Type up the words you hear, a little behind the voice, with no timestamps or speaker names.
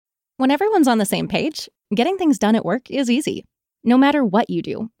When everyone's on the same page, getting things done at work is easy. No matter what you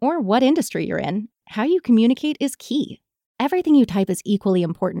do or what industry you're in, how you communicate is key. Everything you type is equally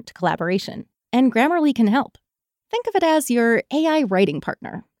important to collaboration, and Grammarly can help. Think of it as your AI writing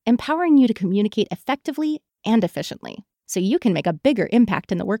partner, empowering you to communicate effectively and efficiently, so you can make a bigger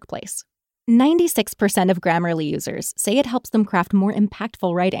impact in the workplace. 96% of Grammarly users say it helps them craft more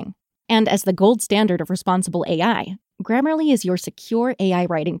impactful writing. And as the gold standard of responsible AI, Grammarly is your secure AI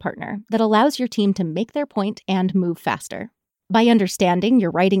writing partner that allows your team to make their point and move faster. By understanding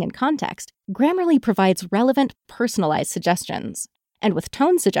your writing and context, Grammarly provides relevant, personalized suggestions. And with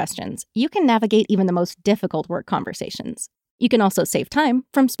tone suggestions, you can navigate even the most difficult work conversations. You can also save time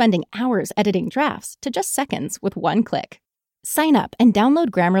from spending hours editing drafts to just seconds with one click. Sign up and download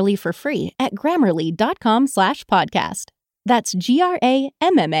Grammarly for free at grammarly.com/podcast. That's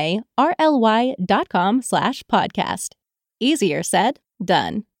GRAMMARLY.com/podcast. Easier said,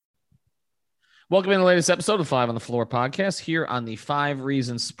 done. Welcome to the latest episode of Five on the Floor podcast here on the 5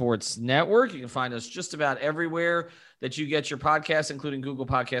 Reasons Sports Network. You can find us just about everywhere that you get your podcasts, including Google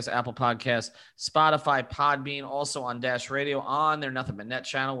Podcasts, Apple Podcasts, Spotify, Podbean, also on Dash Radio on their Nothing But Net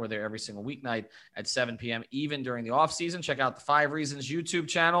channel. We're there every single weeknight at 7 p.m., even during the off season. Check out the 5 Reasons YouTube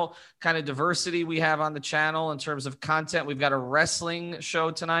channel, kind of diversity we have on the channel in terms of content. We've got a wrestling show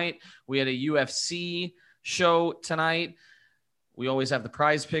tonight. We had a UFC show tonight. We always have the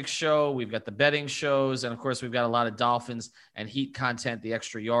Prize Picks show. We've got the betting shows. And, of course, we've got a lot of Dolphins and Heat content. The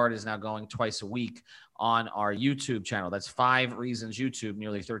Extra Yard is now going twice a week on our YouTube channel. That's 5 Reasons YouTube,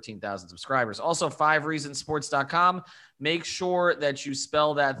 nearly 13,000 subscribers. Also, 5reasonsports.com. Make sure that you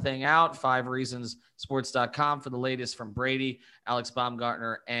spell that thing out, 5reasonsports.com, for the latest from Brady, Alex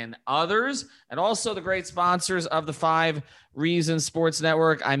Baumgartner, and others. And also the great sponsors of the 5 Reasons Sports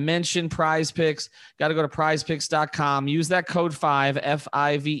Network. I mentioned Prize Picks. Got to go to prizepicks.com. Use that code 5,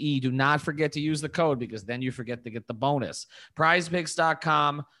 F-I-V-E. Do not forget to use the code, because then you forget to get the bonus.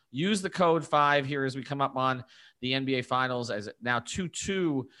 Prizepicks.com. Use the code 5 here as we come up on the NBA Finals, as now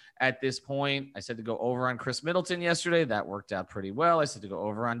 2-2 at this point. I said to go over on Chris Middleton yesterday. That worked out pretty well. I said to go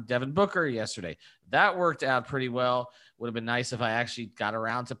over on Devin Booker yesterday. That worked out pretty well. Would have been nice if I actually got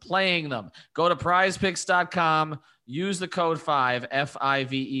around to playing them. Go to prizepicks.com. Use the code 5,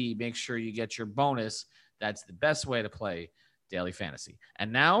 F-I-V-E. Make sure you get your bonus. That's the best way to play daily fantasy.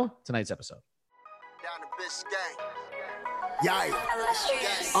 And now, tonight's episode. Down to Biscayne. Yeah,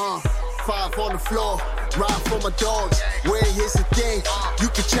 5 on the floor, ride for my dogs. Where here's the thing, you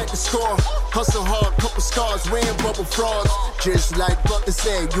can check the score. Hustle hard, couple scars, wearing bubble frogs. Just like Butler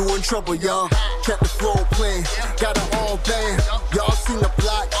said, you in trouble, y'all. Kept the floor playing, got it all band. Y'all seen the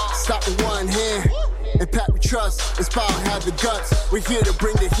block, stop with one hand. And Pat, we trust, it's power, have the guts. We're here to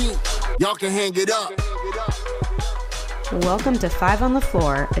bring the heat, y'all can hang it up. Welcome to 5 on the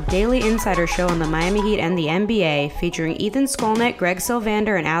Floor, a daily insider show on the Miami Heat and the NBA, featuring Ethan Skolnick, Greg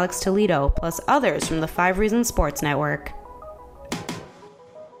Sylvander, and Alex Toledo, plus others from the 5 Reasons Sports Network.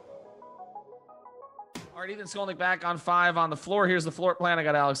 All right, Ethan Skolnick back on 5 on the Floor. Here's the floor plan. I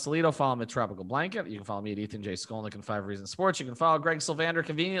got Alex Toledo. Follow him at Tropical Blanket. You can follow me at Ethan J. Skolnick and 5 Reasons Sports. You can follow Greg Sylvander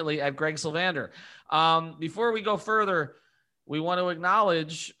conveniently at Greg Sylvander. Before we go further, we want to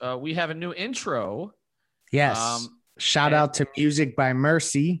acknowledge we have a new intro. Yes. Shout out to Music by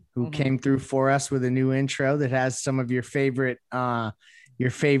Mercy, who came through for us with a new intro that has some of your favorite,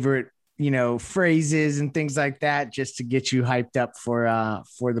 phrases and things like that, just to get you hyped up for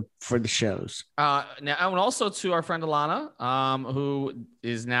the shows. Now, and also to our friend Alana, who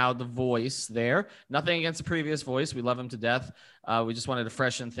is now the voice there. Nothing against the previous voice. We love him to death. We just wanted to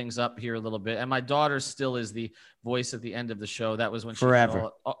freshen things up here a little bit. And my daughter still is the voice at the end of the show. That was when she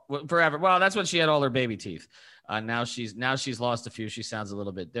forever. Forever. Well, that's when she had all her baby teeth. Now she's lost a few. She sounds a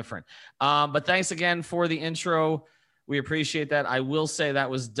little bit different. But thanks again for the intro. We appreciate that. I will say that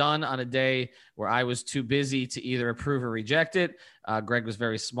was done on a day where I was too busy to either approve or reject it. Greg was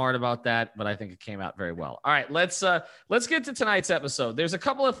very smart about that, but I think it came out very well. All right, let's get to tonight's episode. There's a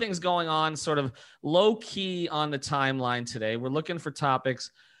couple of things going on sort of low key on the timeline today. We're looking for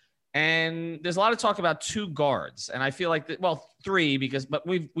topics, and there's a lot of talk about 2 guards. And I feel like three, but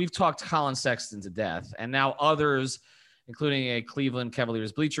we've talked Colin Sexton to death, and now others, including a Cleveland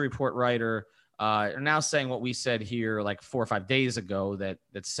Cavaliers Bleacher Report writer, are now saying what we said here like 4 or 5 days ago, that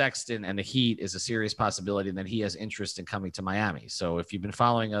Sexton and the Heat is a serious possibility and that he has interest in coming to Miami. So if you've been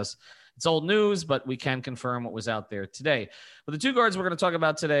following us, it's old news, but we can confirm what was out there today. But the 2 guards we're going to talk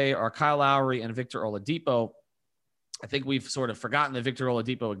about today are Kyle Lowry and Victor Oladipo. I think we've sort of forgotten that Victor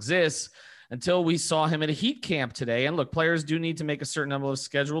Oladipo exists until we saw him at a Heat camp today. And look, players do need to make a certain number of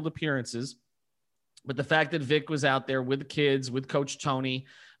scheduled appearances But the fact that Vic was out there with the kids, with Coach Tony,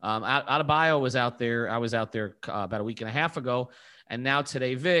 Adebayo was out there. I was out there about a week and a half ago. And now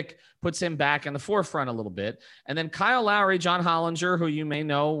today, Vic puts him back in the forefront a little bit. And then Kyle Lowry, John Hollinger, who you may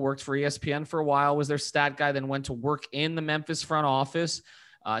know, worked for ESPN for a while, was their stat guy, then went to work in the Memphis front office.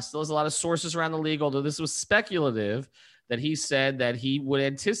 Still has a lot of sources around the league, although this was speculative, that he said that he would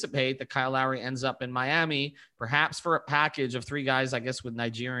anticipate that Kyle Lowry ends up in Miami, perhaps for a package of 3 guys, I guess, with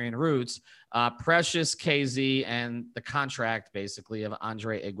Nigerian roots, Precious, KZ, and the contract, basically, of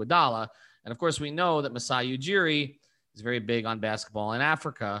Andre Iguodala. And, of course, we know that Masai Ujiri is very big on basketball in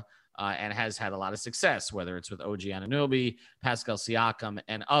Africa and has had a lot of success, whether it's with OG Anunoby, Pascal Siakam,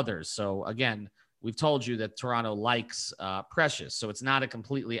 and others. So, again, we've told you that Toronto likes Precious, so it's not a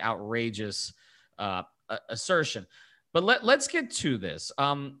completely outrageous assertion. But let's get to this.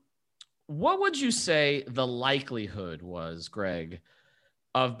 What would you say the likelihood was, Greg,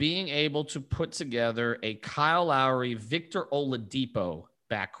 of being able to put together a Kyle Lowry, Victor Oladipo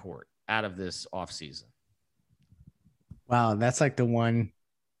backcourt out of this offseason? Wow, that's like the one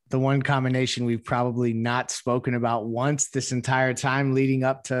combination we've probably not spoken about once this entire time leading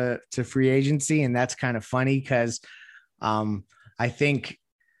up to free agency. And that's kind of funny because I think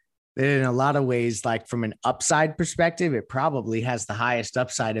that in a lot of ways, like from an upside perspective, it probably has the highest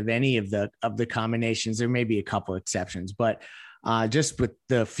upside of any of the combinations. There may be a couple exceptions, but just with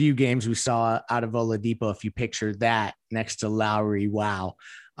the few games we saw out of Oladipo, if you picture that next to Lowry, wow.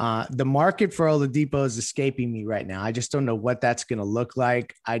 The market for Oladipo is escaping me right now. I just don't know what that's going to look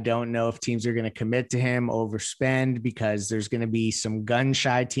like. I don't know if teams are going to commit to him, overspend, because there's going to be some gun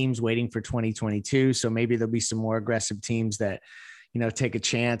shy teams waiting for 2022. So maybe there'll be some more aggressive teams that, take a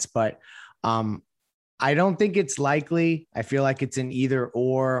chance, but I don't think it's likely. I feel like it's an either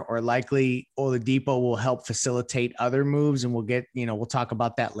or likely Oladipo will help facilitate other moves, and we'll talk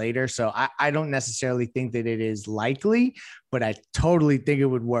about that later. So I don't necessarily think that it is likely, but I totally think it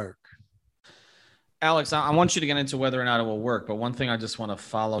would work. Alex, I want you to get into whether or not it will work, but one thing I just want to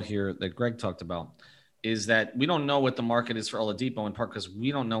follow here that Greg talked about is that we don't know what the market is for Oladipo, in part because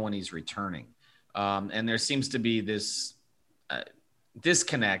we don't know when he's returning. And there seems to be this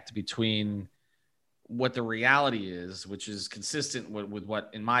disconnect between what the reality is, which is consistent with what,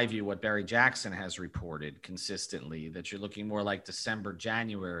 in my view, what Barry Jackson has reported consistently, that you're looking more like December,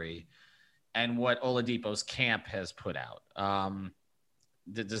 January, and what Oladipo's camp has put out.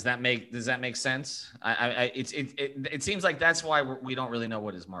 Does that make sense? It seems like that's why we don't really know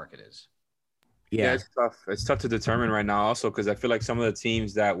what his market is. Yeah, it's tough. It's tough to determine right now also, because I feel like some of the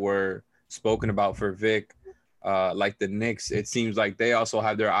teams that were spoken about for Vic, like the Knicks, it seems like they also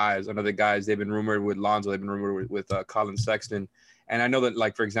have their eyes on other guys. They've been rumored with Lonzo. They've been rumored with Colin Sexton. And I know that,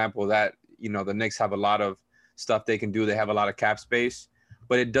 like, for example, that, the Knicks have a lot of stuff they can do. They have a lot of cap space.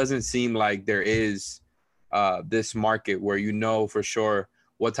 But it doesn't seem like there is this market where for sure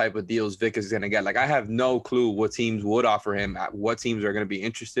what type of deals Vic is going to get. Like, I have no clue what teams would offer him, what teams are going to be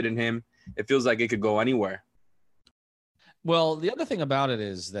interested in him. It feels like it could go anywhere. Well, the other thing about it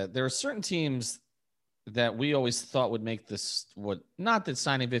is that there are certain teams that we always thought would make this, not that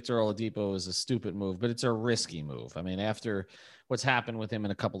signing Victor Oladipo is a stupid move, but it's a risky move. I mean, after what's happened with him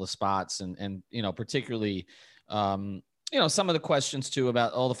in a couple of spots and particularly, some of the questions too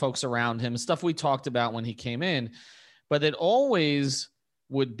about all the folks around him, stuff we talked about when he came in, but it always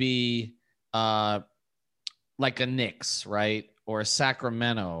would be like a Knicks, right? Or a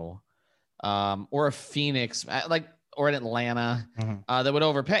Sacramento, or a Phoenix, or an Atlanta, that would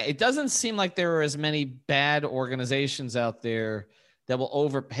overpay. It doesn't seem like there are as many bad organizations out there that will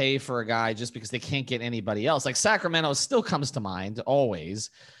overpay for a guy just because they can't get anybody else. Like Sacramento still comes to mind always.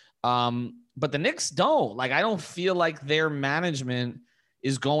 But the Knicks don't. Like, I don't feel like their management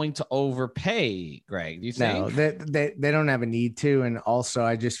is going to overpay, Greg. Do you think? No, they don't have a need to. And also,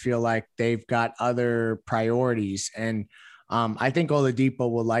 I just feel like they've got other priorities. And I think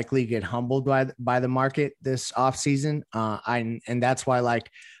Oladipo will likely get humbled by the market this offseason. And that's why,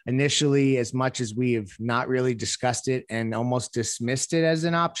 like, initially, as much as we have not really discussed it and almost dismissed it as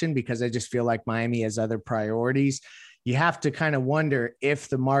an option, because I just feel like Miami has other priorities, you have to kind of wonder if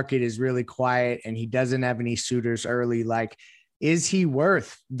the market is really quiet and he doesn't have any suitors early, like, is he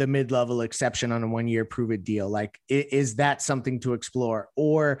worth the mid-level exception on a 1-year prove-it deal? Like, is that something to explore?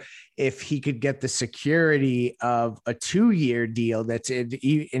 Or if he could get the security of a 2-year deal that's an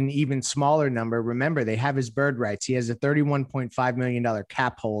even smaller number. Remember, they have his bird rights. He has a $31.5 million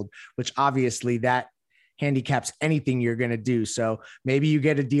cap hold, which obviously that handicaps anything you're going to do. So maybe you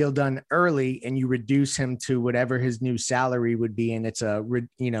get a deal done early and you reduce him to whatever his new salary would be. And it's a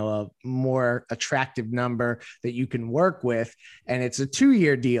more attractive number that you can work with. And it's a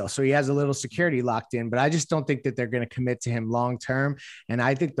 2-year deal. So he has a little security locked in, but I just don't think that they're going to commit to him long-term. And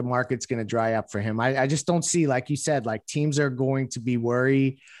I think the market's going to dry up for him. I just don't see, like you said, like teams are going to be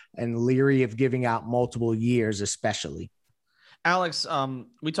worried and leery of giving out multiple years, especially. Alex,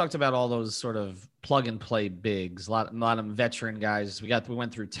 we talked about all those sort of plug and play bigs, a lot of veteran guys. We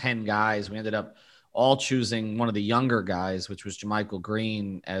went through 10 guys. We ended up all choosing one of the younger guys, which was JaMychal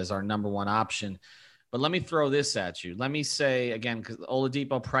Green, as our number one option. But let me throw this at you. Let me say again, because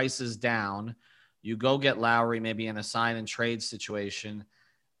Oladipo price is down. You go get Lowry, maybe in a sign and trade situation.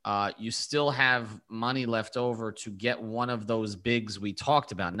 You still have money left over to get one of those bigs we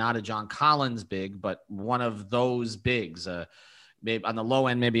talked about, not a John Collins big, but one of those bigs. Maybe on the low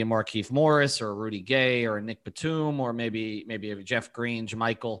end, maybe a Markieff Morris or a Rudy Gay or a Nick Batum, or maybe a Jeff Green,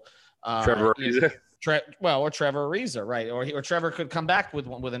 JaMychal, Trevor Ariza. Or Trevor Ariza, right? Or Trevor could come back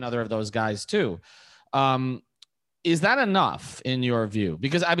with another of those guys too. Is that enough in your view?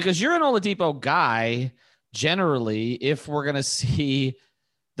 Because you're an Oladipo guy generally. If we're gonna see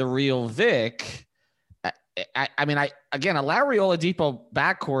the real Vic, I mean, a Lowry Oladipo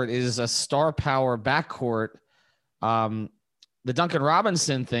backcourt is a star power backcourt. The Duncan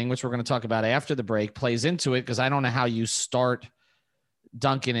Robinson thing, which we're going to talk about after the break, plays into it because I don't know how you start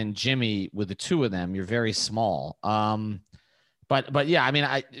Duncan and Jimmy with the two of them. You're very small. But yeah, I mean,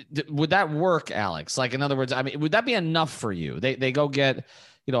 would that work, Alex? Like, in other words, I mean, would that be enough for you? They go get,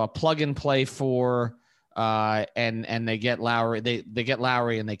 a plug and play for, and they get Lowry. They get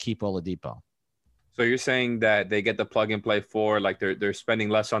Lowry and they keep Oladipo. So you're saying that they get the plug and play for, like they're spending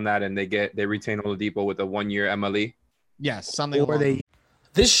less on that, and they retain Oladipo with a 1-year MLE. Yes, something.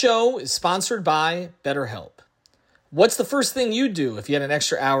 This show is sponsored by BetterHelp. What's the first thing you'd do if you had an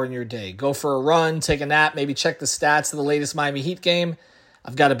extra hour in your day? Go for a run, take a nap, maybe check the stats of the latest Miami Heat game?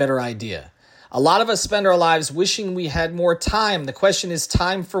 I've got a better idea. A lot of us spend our lives wishing we had more time. The question is,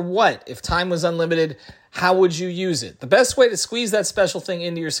 time for what? If time was unlimited, how would you use it? The best way to squeeze that special thing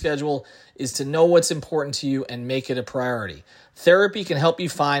into your schedule is to know what's important to you and make it a priority. Therapy can help you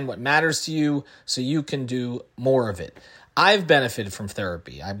find what matters to you so you can do more of it. I've benefited from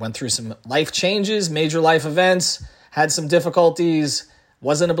therapy. I went through some life changes, major life events, had some difficulties,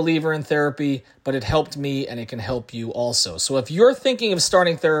 wasn't a believer in therapy, but it helped me and it can help you also. So if you're thinking of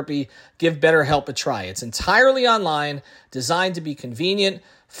starting therapy, give BetterHelp a try. It's entirely online, designed to be convenient,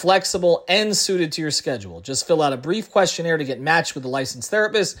 flexible, and suited to your schedule. Just fill out a brief questionnaire to get matched with a licensed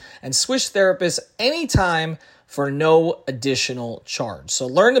therapist and switch therapists anytime for no additional charge. So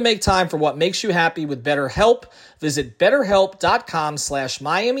learn to make time for what makes you happy with BetterHelp. Visit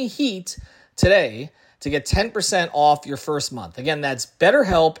BetterHelp.com/Miami Heat today to get 10% off your first month. Again, that's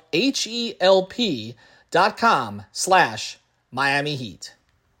BetterHelp, HELP.com/Miami Heat.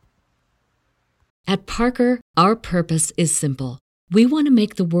 At Parker, our purpose is simple. We want to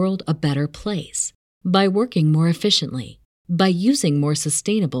make the world a better place by working more efficiently, by using more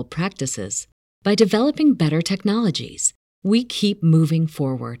sustainable practices, by developing better technologies. We keep moving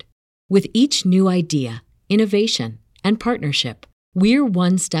forward. With each new idea, innovation, and partnership, we're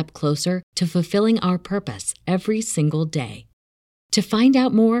one step closer to fulfilling our purpose every single day. To find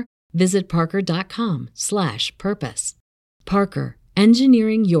out more, visit parker.com/purpose. Parker,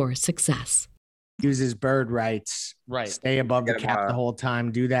 engineering your success. Use his bird rights, right? Stay above the cap the whole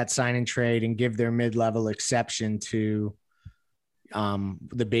time, do that sign and trade, and give their mid-level exception to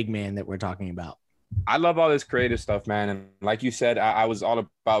the big man that we're talking about. I love all this creative stuff, man. And like you said, I was all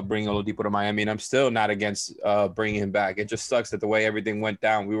about bringing Oladipo to Miami, and I'm still not against bringing him back. It just sucks that the way everything went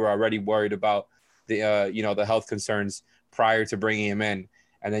down, we were already worried about the health concerns prior to bringing him in.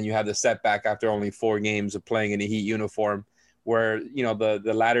 And then you have the setback after only 4 games of playing in a Heat uniform where,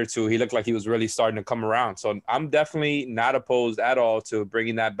 the latter two, he looked like he was really starting to come around. So I'm definitely not opposed at all to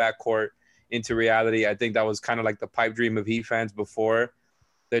bringing that backcourt into reality. I think that was kind of like the pipe dream of Heat fans before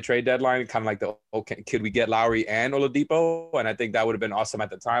the trade deadline, kind of like could we get Lowry and Oladipo? And I think that would have been awesome at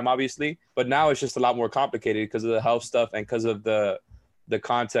the time, obviously. But now it's just a lot more complicated because of the health stuff and because of the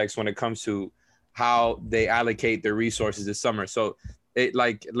context when it comes to how they allocate their resources this summer. So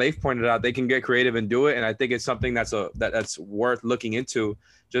like Leif pointed out, they can get creative and do it. And I think it's something that's worth looking into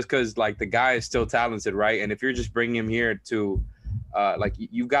just because like the guy is still talented, right? And if you're just bringing him here to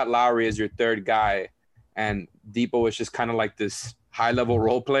you've got Lowry as your third guy and Depot is just kind of like this high-level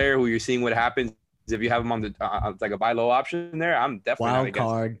role player who you're seeing what happens if you have him on the like a buy low option there. I'm definitely wild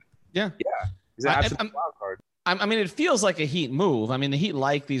card. Yeah. He's an absolute wild card. I mean, it feels like a Heat move. I mean, the Heat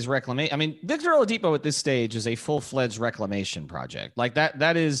like these reclamation. I mean, Victor Oladipo at this stage is a full-fledged reclamation project. Like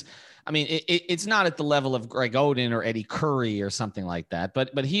that is, I mean, it's not at the level of Greg Oden or Eddie Curry or something like that,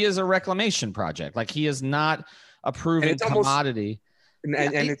 but he is a reclamation project. Like he is not a proven commodity. And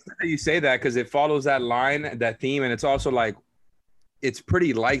it's good that you say that because it follows that line, that theme, and it's also like it's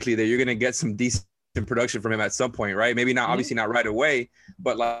pretty likely that you're going to get some decent production from him at some point, right? Maybe not, obviously not right away,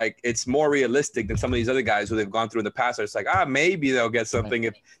 but like it's more realistic than some of these other guys who they've gone through in the past. It's like, maybe they'll get something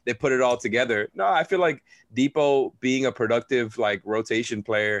if they put it all together. No, I feel like Depot being a productive like rotation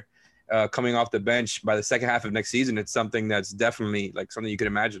player coming off the bench by the second half of next season, it's something that's definitely like something you could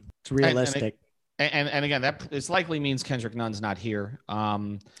imagine. It's realistic. And again, that this likely means Kendrick Nunn's not here.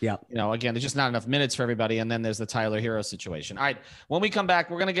 Again, there's just not enough minutes for everybody. And then there's the Tyler Hero situation. All right. When we come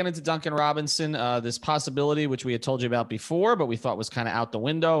back, we're going to get into Duncan Robinson, this possibility, which we had told you about before, but we thought was kind of out the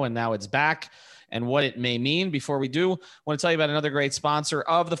window. And now it's back and what it may mean. Before we do, I want to tell you about another great sponsor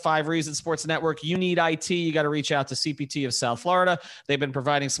of the 5 Reasons Sports Network. You need IT. You got to reach out to CPT of South Florida. They've been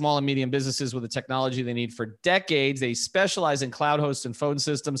providing small and medium businesses with the technology they need for decades. They specialize in cloud hosts and phone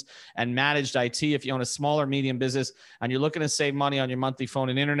systems and managed IT. If you own a small or medium business and you're looking to save money on your monthly phone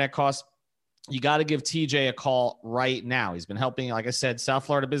and internet costs, you got to give TJ a call right now. He's been helping, like I said, South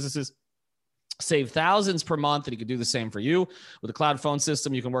Florida businesses save thousands per month, and he could do the same for you. With a cloud phone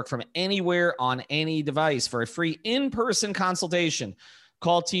system, you can work from anywhere on any device. For a free in-person consultation,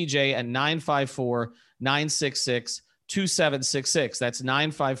 call TJ at 954-966-2766. That's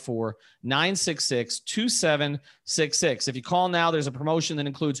 954-966-2766. If you call now, there's a promotion that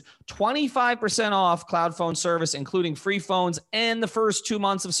includes 25% off cloud phone service, including free phones and the first 2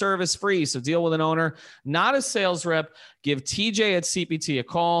 months of service free. So deal with an owner, not a sales rep. Give TJ at CPT a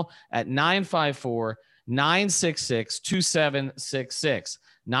call at 954-966-2766.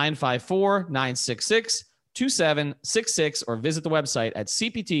 954-966-2766, or visit the website at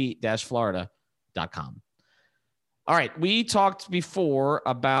cpt-florida.com. All right, we talked before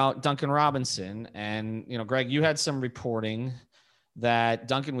about Duncan Robinson, and Greg, you had some reporting that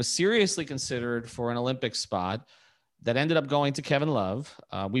Duncan was seriously considered for an Olympic spot that ended up going to Kevin Love,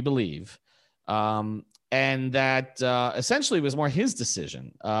 we believe, and that essentially was more his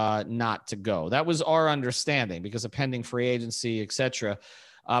decision not to go. That was our understanding because of pending free agency, etc.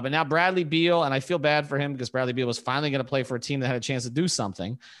 But now Bradley Beal, and I feel bad for him because Bradley Beal was finally going to play for a team that had a chance to do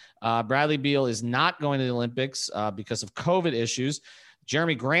something. Bradley Beal is not going to the Olympics because of COVID issues.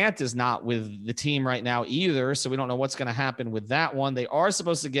 Jeremy Grant is not with the team right now either, so we don't know what's going to happen with that one. They are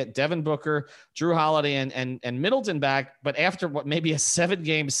supposed to get Devin Booker, Drew Holiday, and Middleton back, but after what maybe a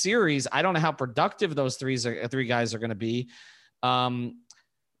 7-game series, I don't know how productive those three guys are going to be.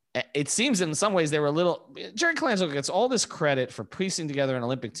 It seems in some ways they were a little. Jerry Colangelo gets all this credit for piecing together an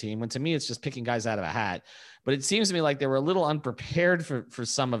Olympic team, when to me it's just picking guys out of a hat. But it seems to me like they were a little unprepared for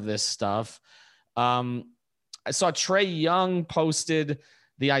some of this stuff. I saw Trae Young posted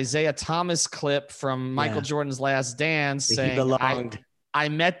the Isaiah Thomas clip from Michael Jordan's Last Dance saying, I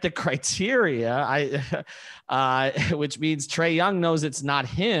met the criteria, which means Trae Young knows it's not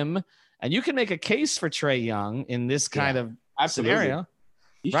him. And you can make a case for Trae Young in this kind of scenario.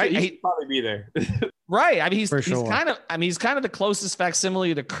 He should probably be there. Right. I mean, he's kind of the closest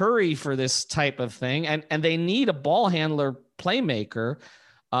facsimile to Curry for this type of thing. And they need a ball handler playmaker.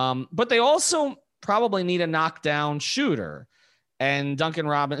 But they also probably need a knockdown shooter, and Duncan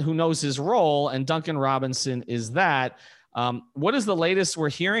Robinson, who knows his role, and Duncan Robinson is that. What is the latest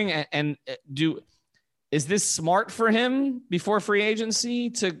we're hearing? And is this smart for him before free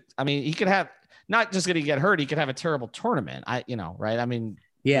agency? He could have, not just going to get hurt, he could have a terrible tournament. Right? I mean,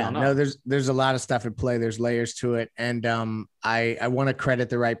 there's a lot of stuff at play. There's layers to it. And I want to credit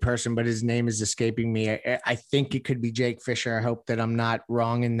the right person, but his name is escaping me. I think it could be Jake Fisher. I hope that I'm not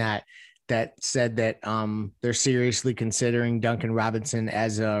wrong in that said that they're seriously considering Duncan Robinson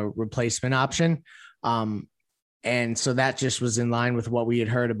as a replacement option. And so that just was in line with what we had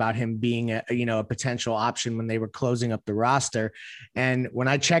heard about him being a potential option when they were closing up the roster. And when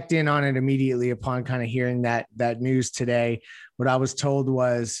I checked in on it immediately upon kind of hearing that news today, what I was told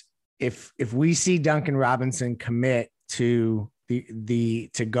was if we see Duncan Robinson commit to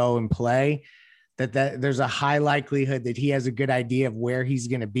to go and play, that there's a high likelihood that he has a good idea of where he's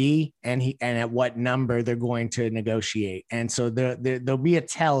going to be and at what number they're going to negotiate. And so there'll be a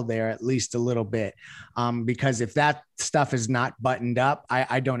tell there at least a little bit, because if that stuff is not buttoned up,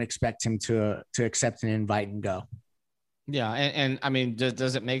 I don't expect him to accept an invite and go. Yeah. And I mean,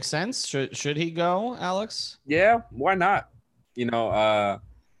 does it make sense? Should he go, Alex? Yeah. Why not? I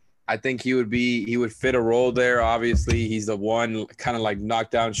think he would fit a role there. Obviously he's the one kind of like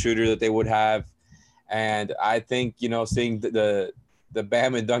knockdown shooter that they would have. And I think, seeing the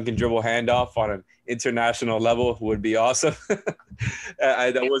Bam and Duncan dribble handoff on an international level would be awesome.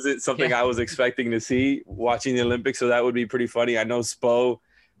 That wasn't something I was expecting to see watching the Olympics, so that would be pretty funny. I know Spo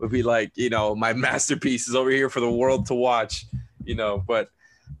would be like, my masterpiece is over here for the world to watch, but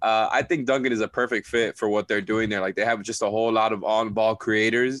I think Duncan is a perfect fit for what they're doing there. Like, they have just a whole lot of on-ball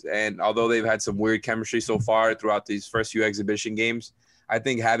creators, and although they've had some weird chemistry so far throughout these first few exhibition games, I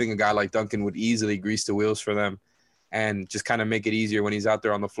think having a guy like Duncan would easily grease the wheels for them and just kind of make it easier when he's out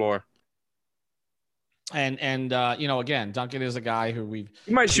there on the floor. And again, Duncan is a guy who he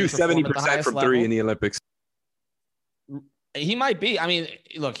might shoot 70% from three in the Olympics. He might be. I mean,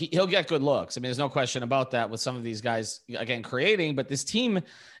 look, he'll get good looks. I mean, there's no question about that with some of these guys, again, creating. But this team,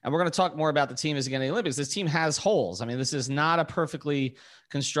 and we're going to talk more about the team as again in the Olympics, this team has holes. I mean, this is not a perfectly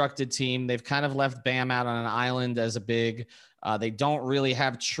constructed team. They've kind of left Bam out on an island as a big. They don't really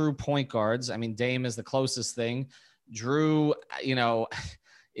have true point guards. I mean, Dame is the closest thing. Drew,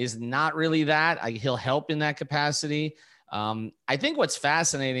 is not really that. He'll help in that capacity. I think what's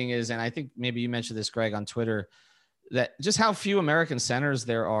fascinating is, and I think maybe you mentioned this, Greg, on Twitter, that just how few American centers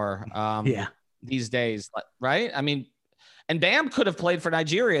there are these days, right? I mean, and Bam could have played for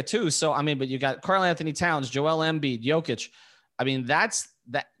Nigeria too. So, I mean, but you got Karl Anthony Towns, Joel Embiid, Jokic. I mean, that's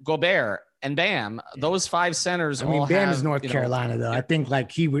that Gobert and Bam, those five centers. I mean, Bam is North Carolina though. I think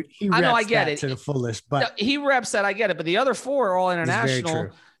like he reps I get it to the fullest, but he reps that. I get it. But the other four are all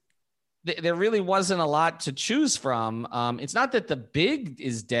international. There really wasn't a lot to choose from. It's not that the big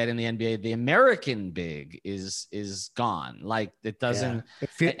is dead in the NBA. The American big is gone. Like it doesn't.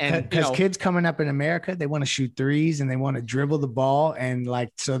 Because kids coming up in America, they want to shoot threes and they want to dribble the ball. And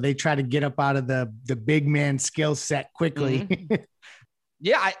so they try to get up out of the big man skill set quickly. Mm-hmm.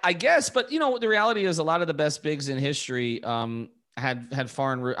 Yeah, I guess. But, the reality is a lot of the best bigs in history had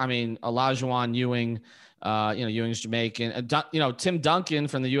foreign. I mean, Olajuwon, Ewing, Ewing's Jamaican, Tim Duncan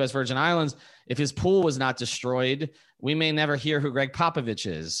from the U.S. Virgin Islands. If his pool was not destroyed, we may never hear who Greg Popovich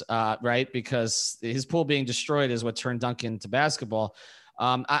is, right? Because his pool being destroyed is what turned Duncan to basketball.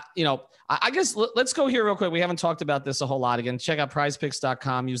 I guess let's go here real quick. We haven't talked about this a whole lot. Again, check out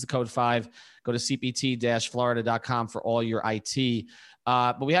prizepicks.com, use the code 5, go to cpt-florida.com for all your IT.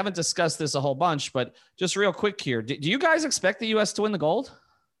 But we haven't discussed this a whole bunch, but just real quick here. Do you guys expect the U.S. to win the gold?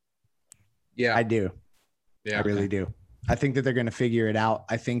 Yeah, I do. Yeah, I really do. I think that they're going to figure it out.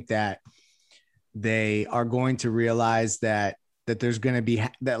 I think that they are going to realize that there's going to be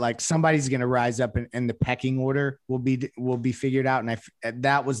that like somebody's going to rise up and the pecking order will be figured out. And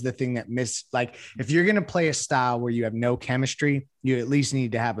that was the thing that missed. Like if you're going to play a style where you have no chemistry, you at least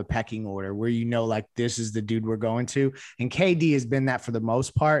need to have a pecking order where like this is the dude we're going to. And KD has been that for the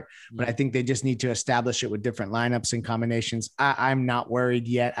most part, but I think they just need to establish it with different lineups and combinations. I'm not worried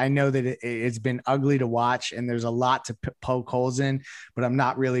yet. I know that it's been ugly to watch and there's a lot to poke holes in, but I'm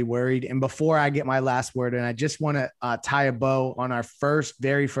not really worried. And before I get my last word, and I just want to tie a bow on our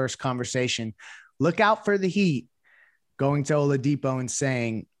very first conversation, look out for the Heat going to Oladipo and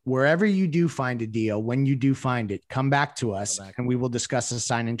saying, wherever you do find a deal, when you do find it, come back to us and we will discuss a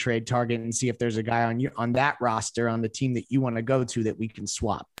sign and trade target and see if there's a guy on that roster on the team that you want to go to that we can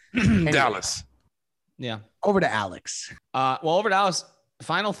swap. Anyway, Dallas. Yeah. Over to Alex. Over to Alex.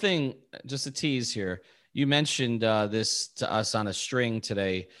 Final thing, just a tease here. You mentioned this to us on a string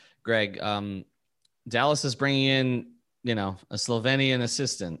today, Greg. Dallas is bringing in, a Slovenian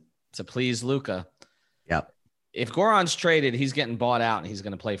assistant to please Luka. Yep. If Goran's traded, he's getting bought out and he's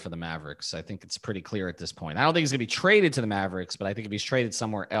going to play for the Mavericks. I think it's pretty clear at this point. I don't think he's going to be traded to the Mavericks, but I think if he's traded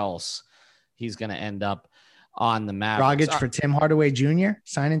somewhere else, he's going to end up on the Mavericks. Dragic for Tim Hardaway Jr.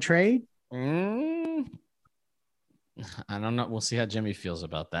 sign and trade? I don't know. We'll see how Jimmy feels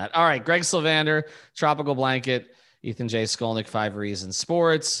about that. All right. Greg Sylvander, Tropical Blanket, Ethan J. Skolnick, 5 Reasons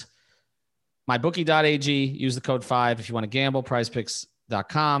Sports. MyBookie.ag. Use the code 5 if you want to gamble.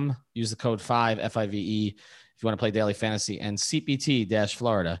 PrizePicks.com. Use the code 5, FIVE. If you want to play daily fantasy, and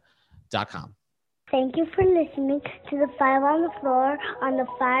cpt-florida.com. Thank you for listening to the 5 on the Floor on the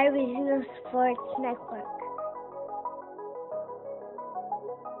 5 Reasons Sports Network.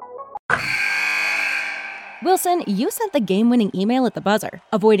 Wilson, you sent the game-winning email at the buzzer,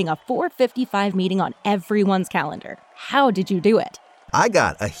 avoiding a 4:55 meeting on everyone's calendar. How did you do it? I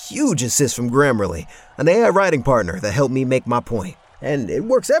got a huge assist from Grammarly, an AI writing partner that helped me make my point. And it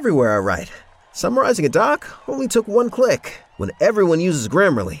works everywhere I write. Summarizing a doc only took 1 click. When everyone uses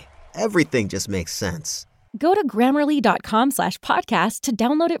Grammarly, everything just makes sense. Go to Grammarly.com/podcast to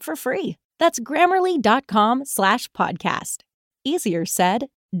download it for free. That's Grammarly.com/podcast. Easier said,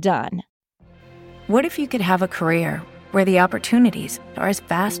 done. What if you could have a career where the opportunities are as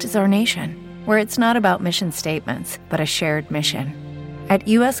vast as our nation, where it's not about mission statements, but a shared mission. At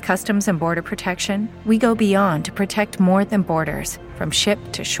U.S. Customs and Border Protection, we go beyond to protect more than borders. From ship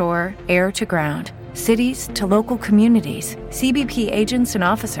to shore, air to ground, cities to local communities, CBP agents and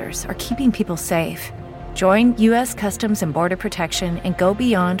officers are keeping people safe. Join U.S. Customs and Border Protection and go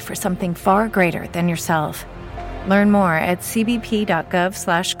beyond for something far greater than yourself. Learn more at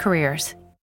cbp.gov/careers.